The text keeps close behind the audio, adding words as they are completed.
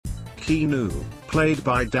Keanu, played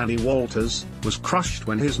by Danny Walters, was crushed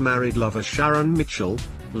when his married lover Sharon Mitchell,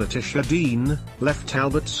 Letitia Dean, left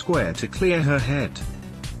Talbot Square to clear her head.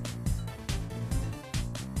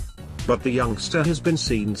 But the youngster has been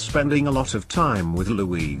seen spending a lot of time with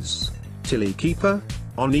Louise, Tilly Keeper,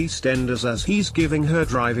 on EastEnders as he's giving her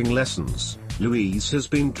driving lessons. Louise has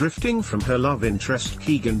been drifting from her love interest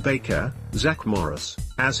Keegan Baker, Zach Morris,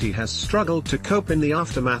 as he has struggled to cope in the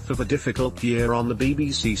aftermath of a difficult year on the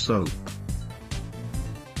BBC soap.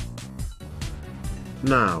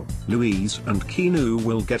 Now, Louise and Keanu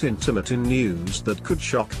will get intimate in news that could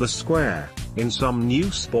shock the square. In some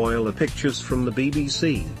new spoiler pictures from the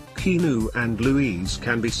BBC, Keanu and Louise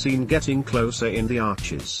can be seen getting closer in the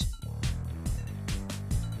arches.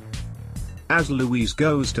 As Louise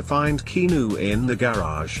goes to find Keanu in the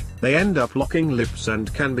garage, they end up locking lips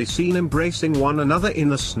and can be seen embracing one another in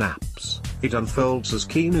the snaps. It unfolds as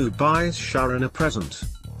Keanu buys Sharon a present,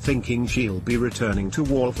 thinking she'll be returning to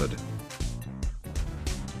Walford.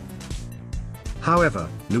 However,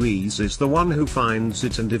 Louise is the one who finds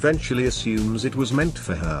it and eventually assumes it was meant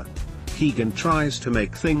for her. Keegan tries to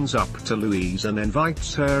make things up to Louise and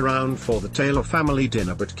invites her around for the Taylor family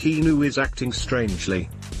dinner, but Keanu is acting strangely.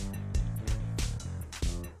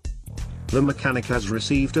 The mechanic has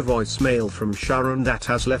received a voicemail from Sharon that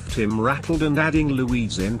has left him rattled, and adding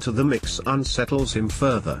Louise into the mix unsettles him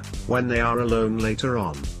further. When they are alone later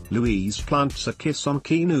on, Louise plants a kiss on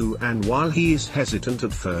Keanu, and while he is hesitant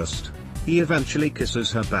at first, he eventually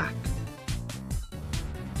kisses her back.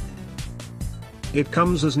 It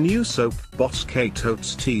comes as new soap boss Kate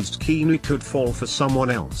Oates teased Keanu could fall for someone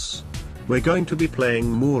else. We're going to be playing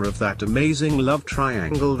more of that amazing love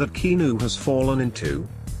triangle that Keanu has fallen into.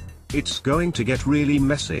 It's going to get really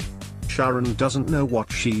messy. Sharon doesn't know what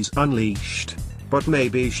she's unleashed, but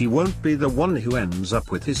maybe she won't be the one who ends up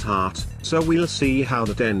with his heart, so we'll see how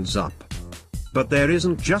that ends up. But there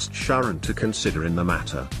isn't just Sharon to consider in the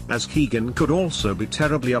matter, as Keegan could also be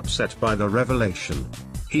terribly upset by the revelation.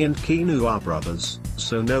 He and Keanu are brothers,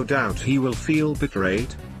 so no doubt he will feel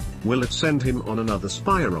betrayed. Will it send him on another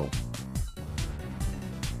spiral?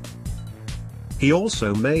 He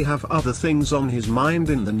also may have other things on his mind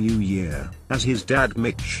in the new year, as his dad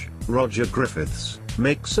Mitch, Roger Griffiths,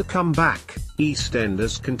 makes a comeback.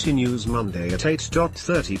 EastEnders continues Monday at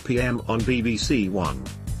 8:30 p.m. on BBC One.